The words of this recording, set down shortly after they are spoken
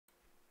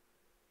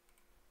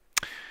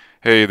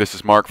Hey, this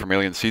is Mark from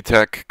Alien Sea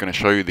Tech. Going to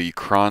show you the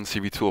KRON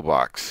CV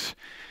Toolbox.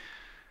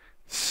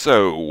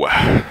 So,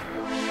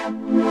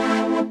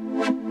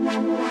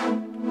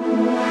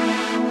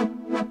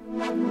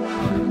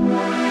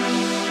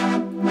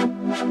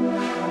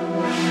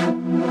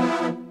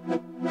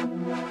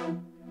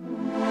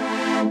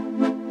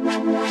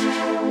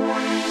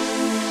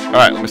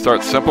 alright, let me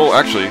start simple.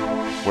 Actually,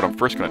 what I'm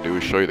first going to do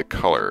is show you the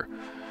color.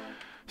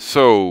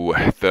 So,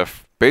 the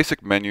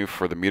basic menu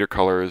for the meter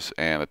colors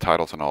and the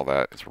titles and all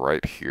that is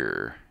right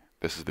here.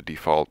 This is the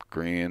default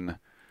green.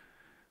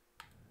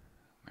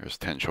 There's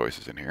 10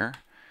 choices in here.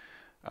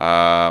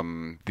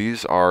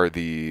 These are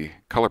the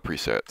color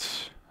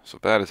presets. So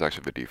that is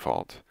actually the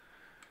default.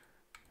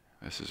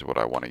 This is what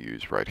I want to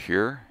use right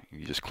here.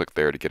 You just click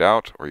there to get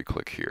out, or you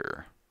click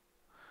here.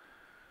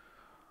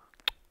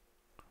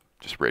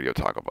 Just radio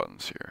toggle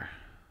buttons here.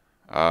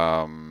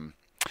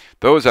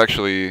 Those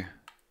actually,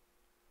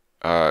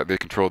 they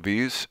control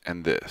these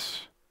and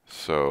this.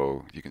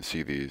 So you can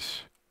see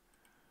these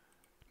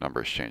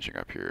numbers changing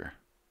up here.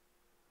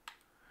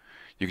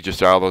 You can just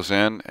dial those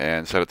in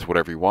and set it to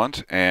whatever you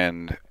want.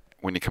 And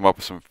when you come up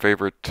with some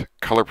favorite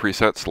color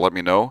presets, let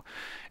me know,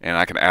 and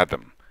I can add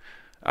them.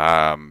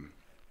 I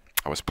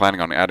was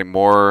planning on adding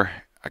more.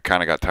 I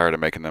kind of got tired of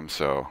making them,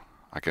 so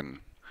I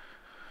can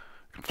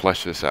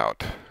flesh this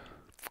out.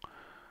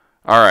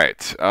 All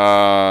right,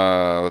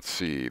 let's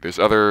see. There's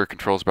other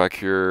controls back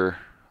here,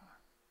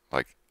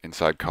 like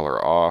inside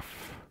color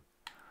off,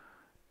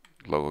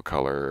 logo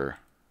color,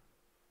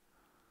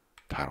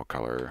 title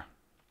color,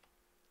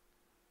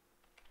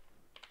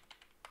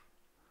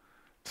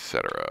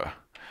 etc.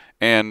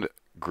 And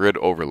grid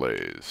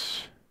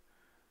overlays.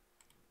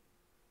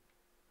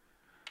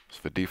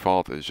 So the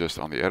default is just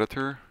on the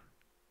editor,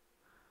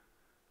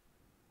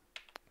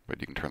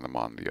 but you can turn them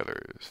on the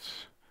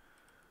others.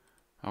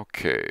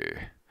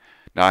 Okay.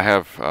 Now I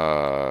have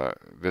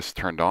this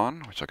turned on,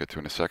 which I'll get to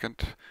in a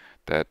second.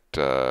 That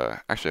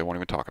actually I won't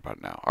even talk about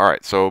it now. All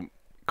right, so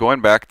going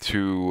back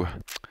to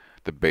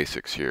the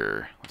basics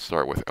here. Let's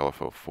start with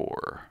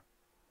LFO4.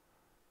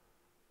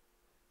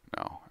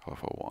 No,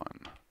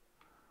 LFO1.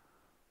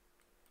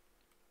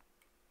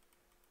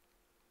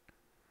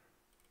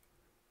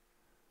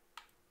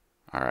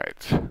 All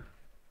right.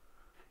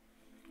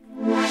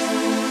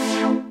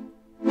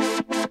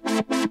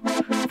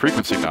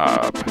 Frequency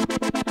knob.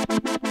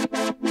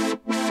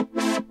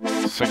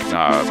 Sync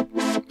knob.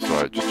 So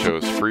I just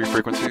chose free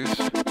frequencies.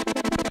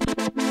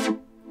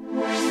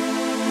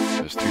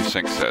 There's 2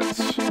 sync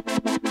sets.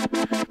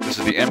 This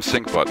is the M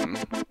sync button.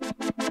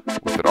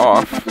 With it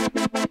off, it's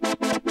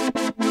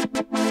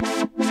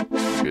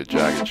going to be a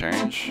jagged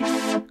change,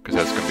 because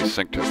that's going to be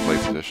synced to the play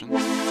position.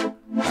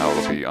 Now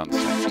it'll be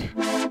unsynced.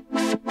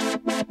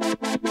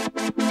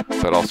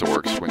 That also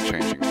works when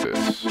changing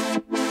this.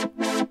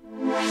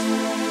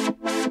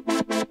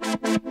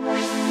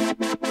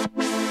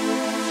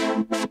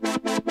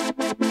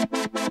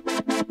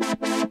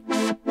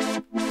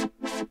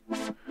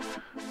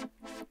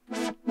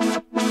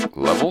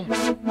 Level.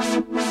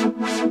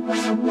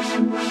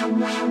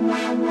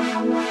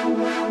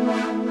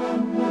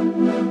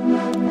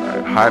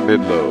 Alright, high,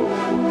 mid, low.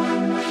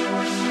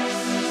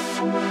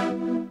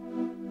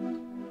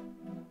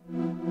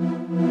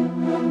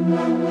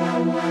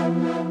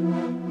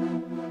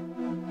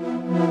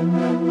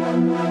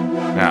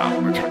 Now,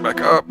 I'm going to turn it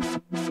back up.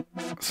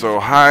 So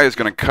high is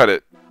going to cut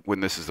it when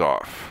this is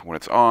off. When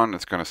it's on,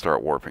 it's going to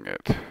start warping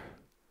it.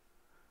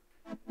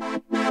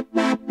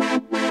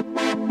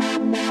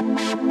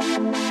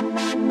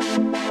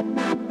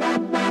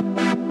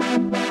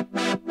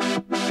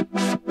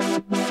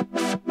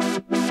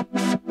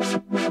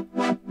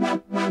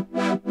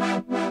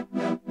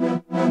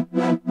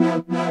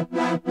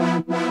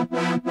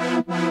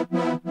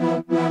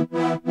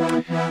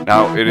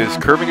 Now, it is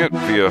curving it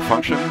via a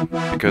function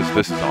because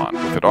this is on.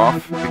 With it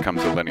off, it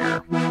becomes a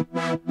linear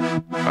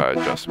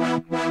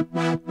adjustment.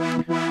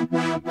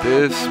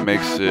 This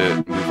makes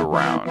it move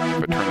around.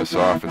 If I turn this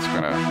off, it's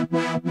going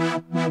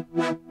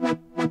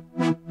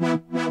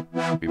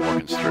to be more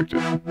constricted.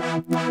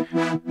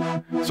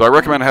 So I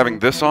recommend having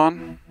this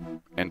on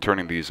and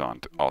turning these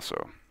on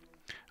also,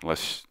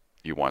 unless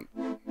you want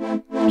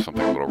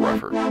something a little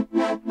rougher.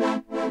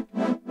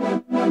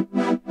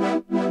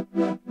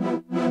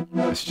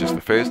 This is just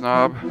the phase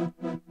knob.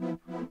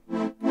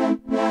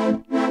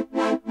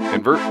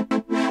 Invert.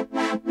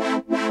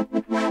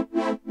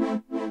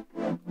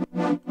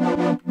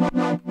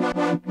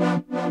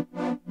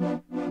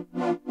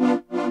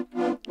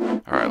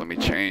 Alright, let me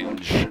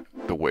change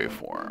the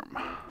waveform.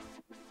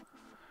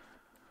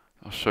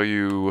 I'll show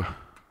you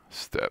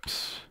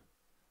steps.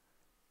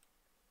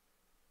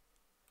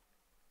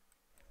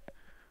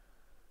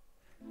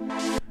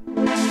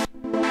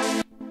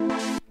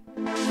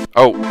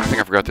 Oh, I think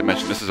I forgot to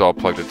mention, this is all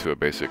plugged into a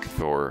basic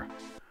Thor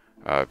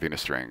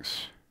Venus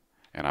strings,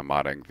 and I'm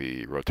modding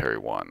the Rotary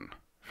 1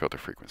 filter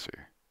frequency.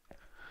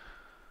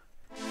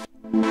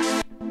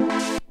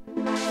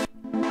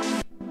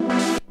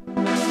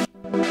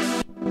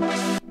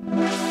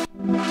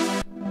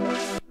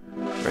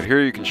 Right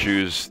here you can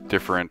choose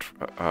different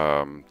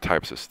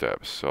types of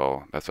steps.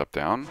 So that's up,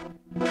 down,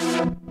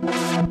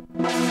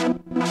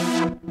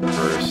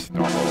 reverse,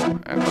 normal,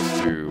 and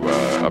let's do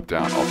up,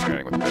 down,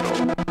 alternating with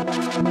middle.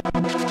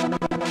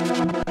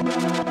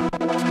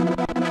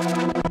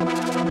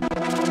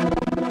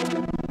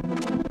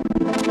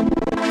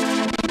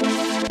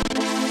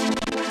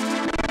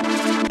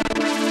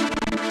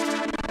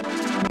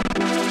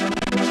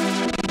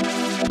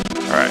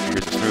 Alright,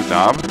 here's the smooth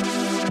knob.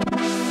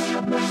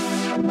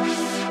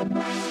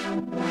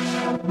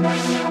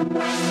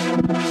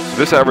 So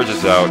this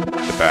averages out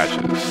the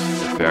batches.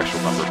 It's the actual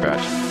number of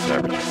batches it's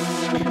averaging.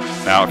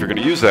 Now, if you're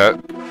going to use that,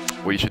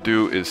 what you should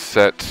do is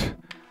set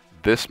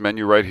this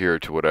menu right here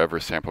to whatever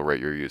sample rate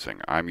you're using.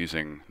 I'm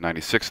using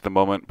 96 at the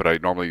moment, but I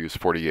normally use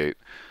 48.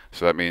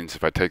 So that means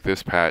if I take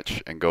this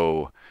patch and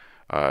go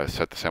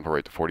set the sample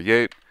rate to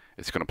 48,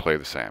 it's going to play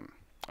the same.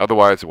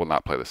 Otherwise, it will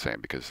not play the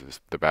same because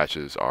the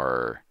batches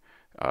are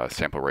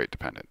sample rate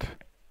dependent.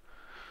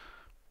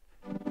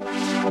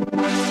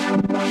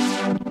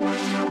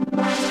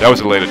 That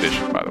was a late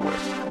addition, by the way.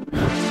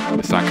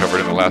 It's not covered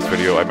in the last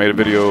video. I made a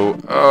video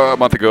a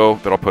month ago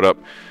that I'll put up.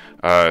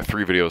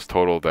 3 videos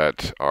total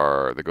that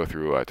go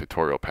through a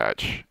tutorial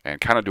patch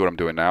and kind of do what I'm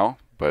doing now,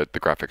 but the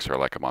graphics are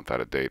like a month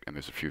out of date and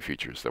there's a few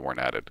features that weren't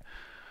added.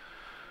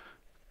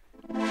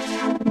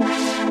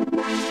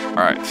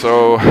 Alright,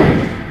 so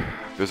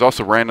there's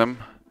also random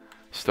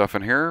stuff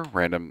in here.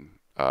 Random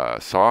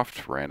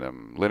soft,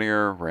 random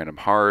linear, random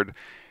hard.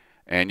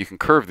 And you can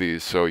curve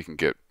these so you can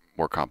get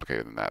more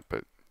complicated than that.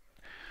 But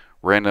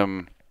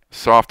random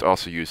soft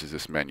also uses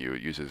this menu.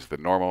 It uses the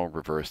normal,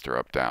 reversed, or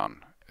up,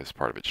 down as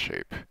part of its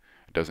shape.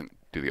 It doesn't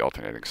do the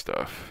alternating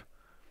stuff.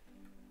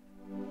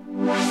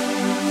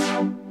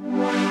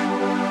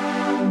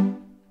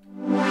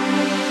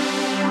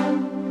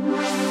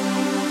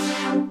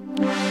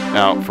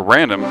 Now, for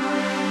random,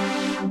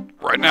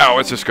 right now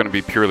it's just going to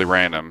be purely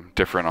random,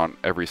 different on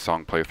every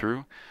song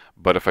playthrough.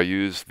 But if I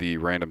use the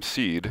random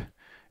seed,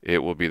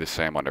 it will be the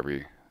same on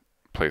every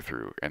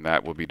playthrough, and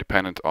that will be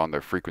dependent on their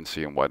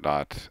frequency and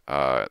whatnot,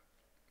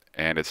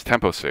 and it's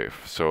tempo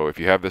safe. So if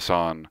you have this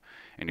on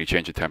and you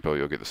change the tempo,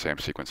 you'll get the same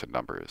sequence of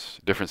numbers.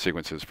 Different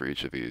sequences for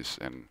each of these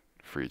and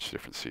for each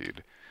different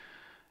seed.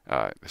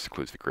 This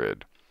includes the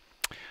grid.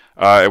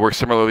 It works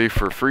similarly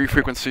for free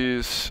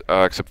frequencies,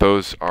 except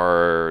those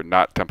are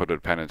not tempo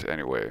dependent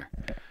anyway.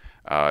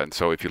 And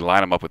so if you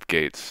line them up with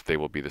gates, they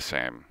will be the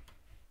same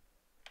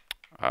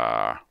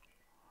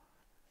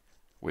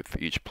with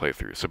each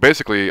playthrough. So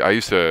basically, I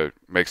used to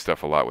make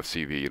stuff a lot with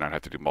CV, and I'd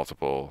have to do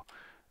multiple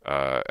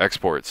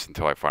exports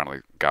until I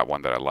finally got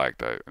one that I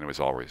liked, and it was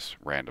always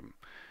random.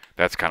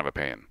 That's kind of a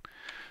pain.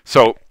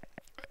 So,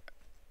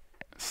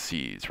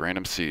 seeds,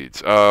 random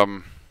seeds.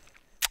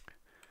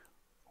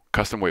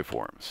 Custom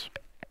waveforms.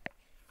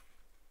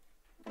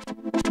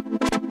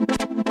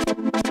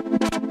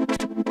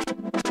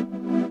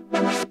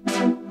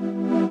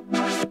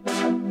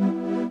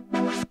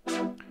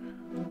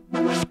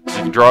 So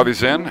you can draw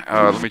these in.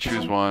 Let me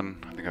choose one.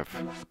 I think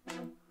I've...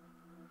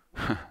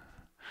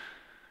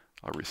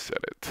 I'll reset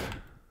it.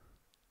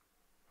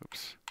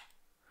 Oops.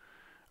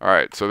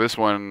 Alright, so this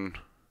one,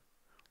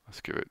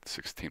 let's give it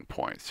 16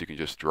 points. You can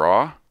just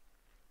draw.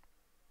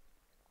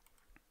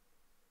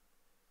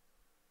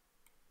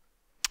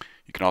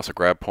 You can also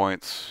grab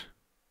points,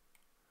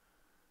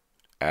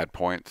 add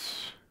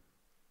points,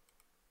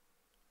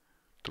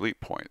 delete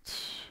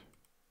points.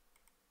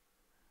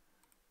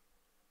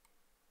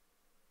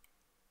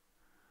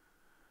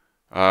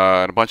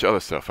 And a bunch of other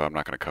stuff I'm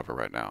not going to cover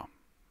right now,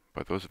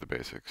 but those are the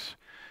basics.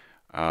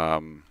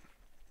 Let's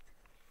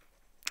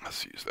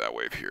use that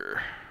wave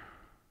here.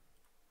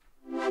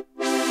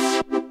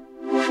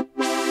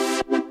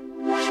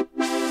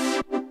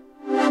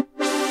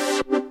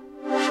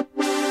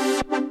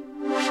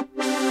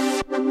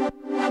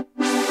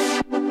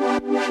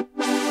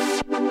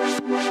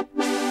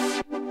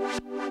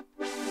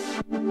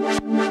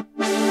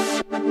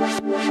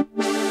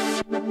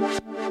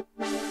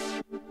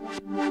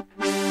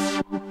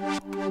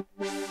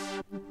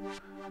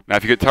 Now,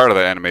 if you get tired of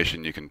that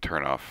animation, you can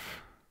turn it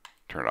off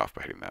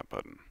by hitting that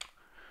button.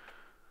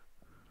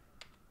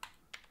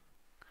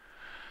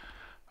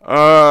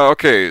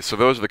 Okay, so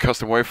those are the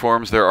custom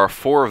waveforms. There are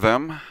 4 of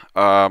them,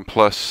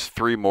 plus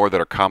 3 more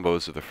that are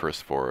combos of the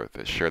first 4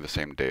 that share the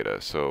same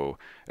data. So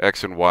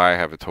X and Y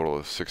have a total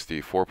of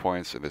 64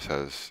 points, and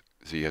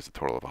Z has a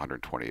total of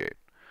 128.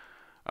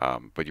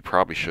 But you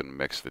probably shouldn't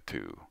mix the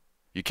two.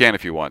 You can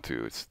if you want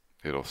to.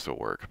 It'll still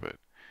work, but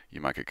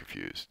you might get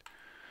confused.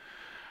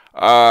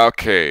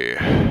 Okay.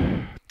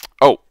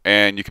 Oh,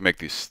 and you can make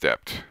these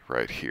stepped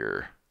right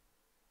here.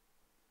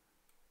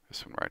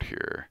 This one right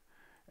here.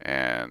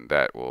 And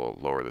that will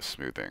lower the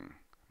smoothing.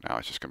 Now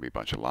it's just going to be a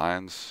bunch of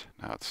lines.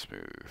 Now it's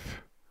smooth.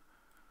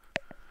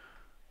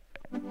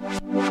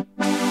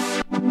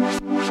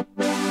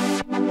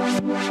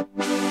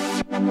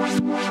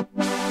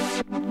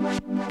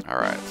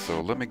 Alright,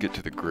 so let me get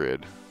to the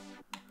grid.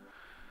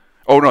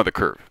 Oh no, the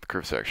curve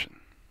section.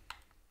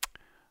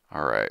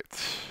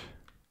 Alright.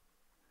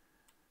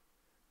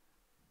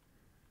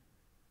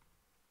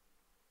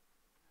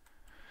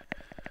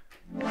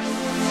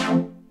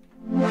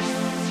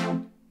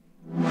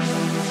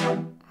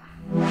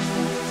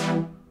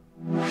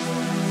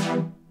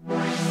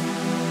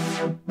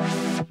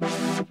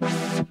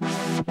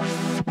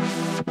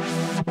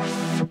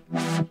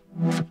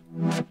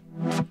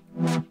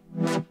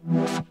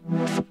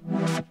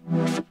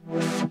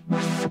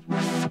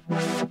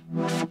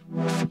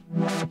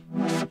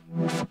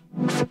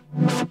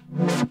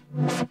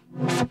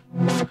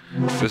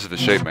 This is the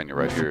shape menu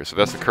right here. So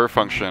that's the curve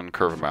function,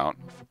 curve amount,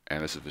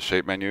 and this is the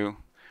shape menu.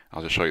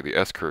 I'll just show you the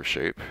S curve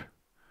shape,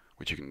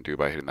 which you can do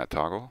by hitting that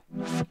toggle.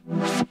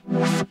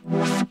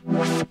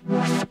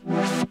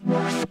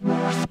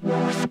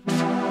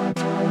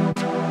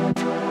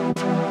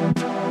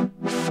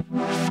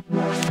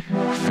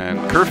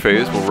 And curve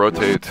phase will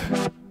rotate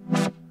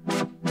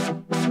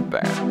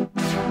that.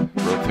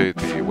 Rotate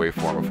the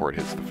waveform before it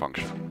hits the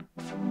function.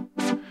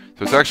 So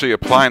it's actually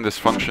applying this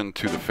function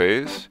to the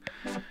phase.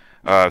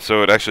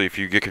 So it actually, if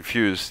you get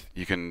confused,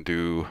 you can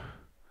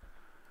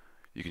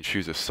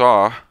choose a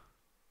saw,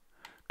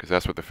 because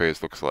that's what the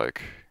phase looks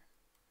like.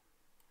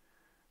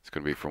 It's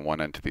going to be from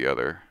one end to the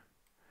other.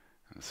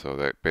 And so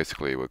that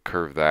basically would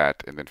curve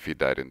that and then feed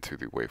that into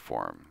the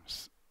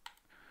waveforms.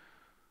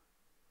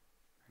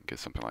 And get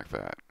something like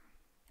that.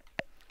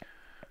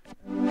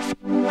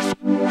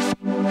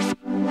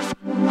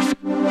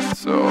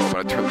 So I'm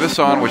going to turn this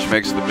on, which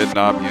makes the mid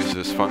knob use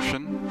this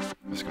function.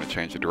 It's going to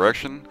change the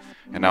direction.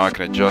 And now I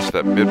can adjust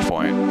that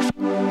midpoint,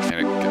 and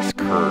it gets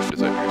curved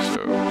as I do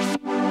so.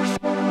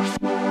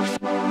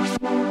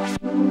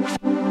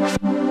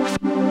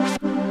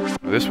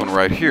 This one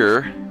right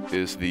here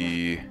is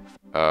the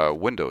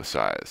window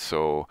size.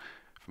 So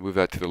if I move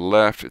that to the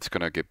left, it's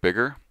going to get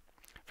bigger.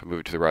 If I move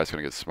it to the right, it's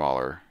going to get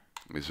smaller.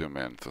 Let me zoom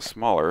in. So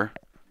smaller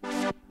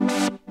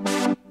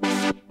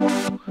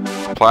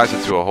applies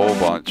it to a whole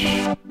bunch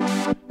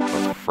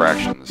of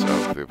fractions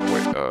of the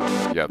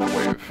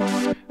wave.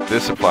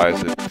 This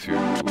applies it to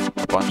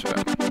a bunch of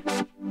them.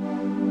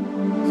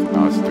 So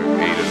now let's do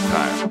 8 at a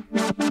time.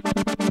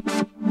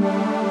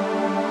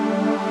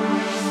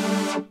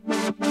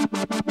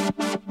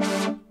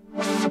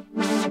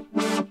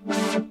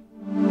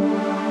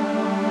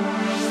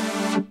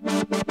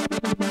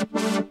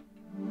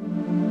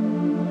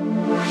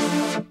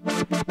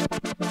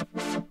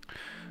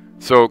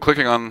 So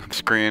clicking on the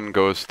screen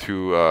goes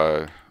to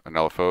an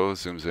LFO,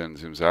 zooms in,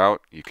 zooms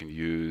out. You can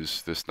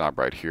use this knob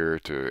right here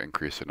to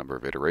increase the number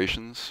of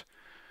iterations.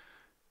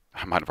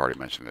 I might have already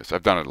mentioned this.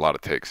 I've done a lot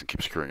of takes and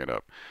keep screwing it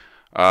up.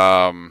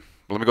 But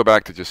let me go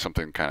back to just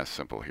something kind of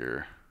simple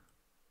here.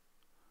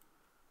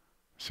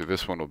 So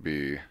this one will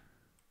be,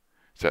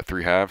 it's at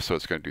 3 halves, so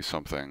it's going to do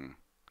something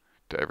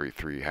to every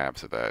 3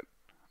 halves of that.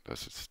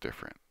 Thus it's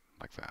different,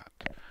 like that.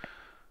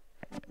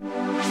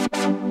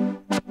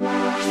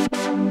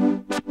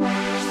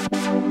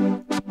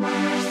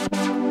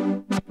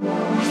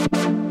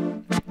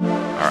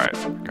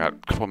 Alright, got a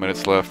couple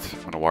minutes left. I'm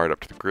going to wire it up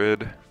to the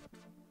grid.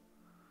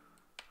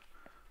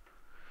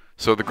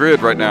 So the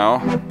grid right now,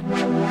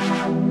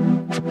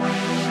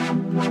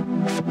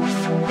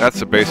 that's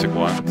the basic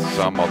one,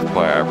 sum,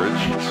 multiply, average.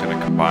 It's going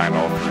to combine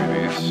all 3 of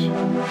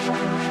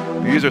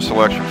these. These are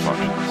selection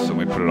functions, so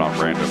we put it on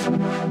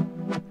random.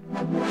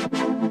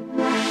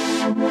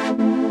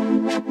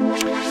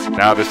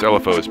 Now this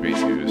LFO is being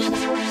used to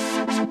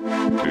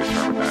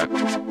determine that.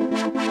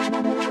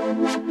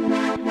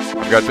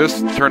 I've got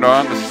this turned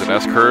on. This is an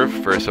S curve,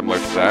 very similar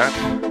to that.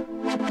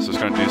 So it's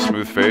going to do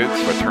smooth fades.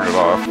 If I turn it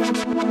off,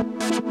 it's going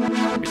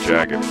to be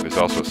jagged. There's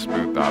also a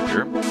smooth knob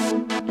here.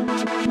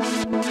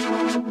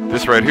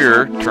 This right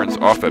here turns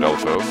off that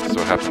LFO,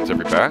 so it happens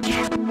every batch.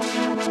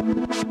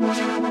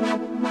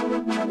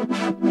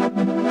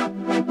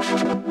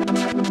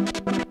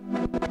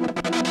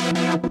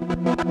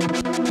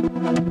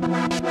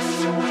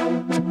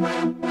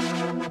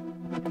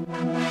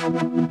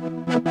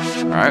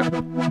 Alright.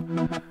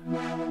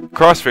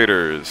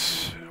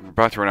 Crossfaders. I'm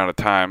about to run out of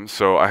time,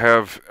 so I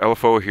have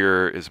LFO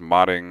here is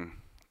modding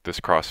this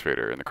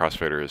crossfader, and the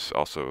crossfader is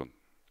also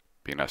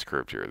being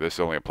S-curved here. This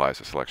only applies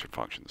to selection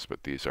functions,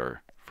 but these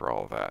are for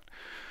all of that.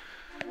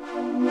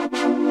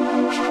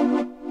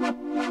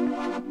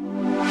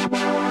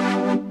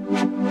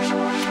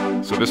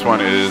 So this one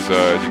is,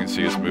 as you can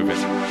see, is moving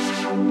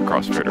the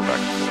crossfader back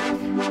and forth.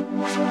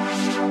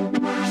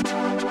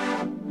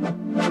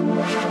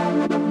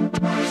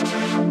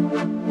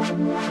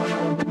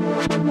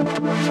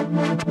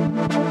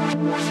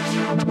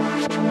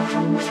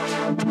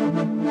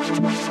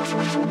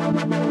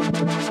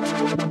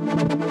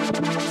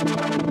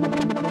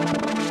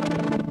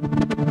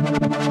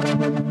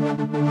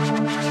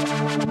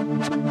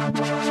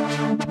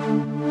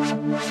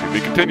 To be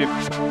continued.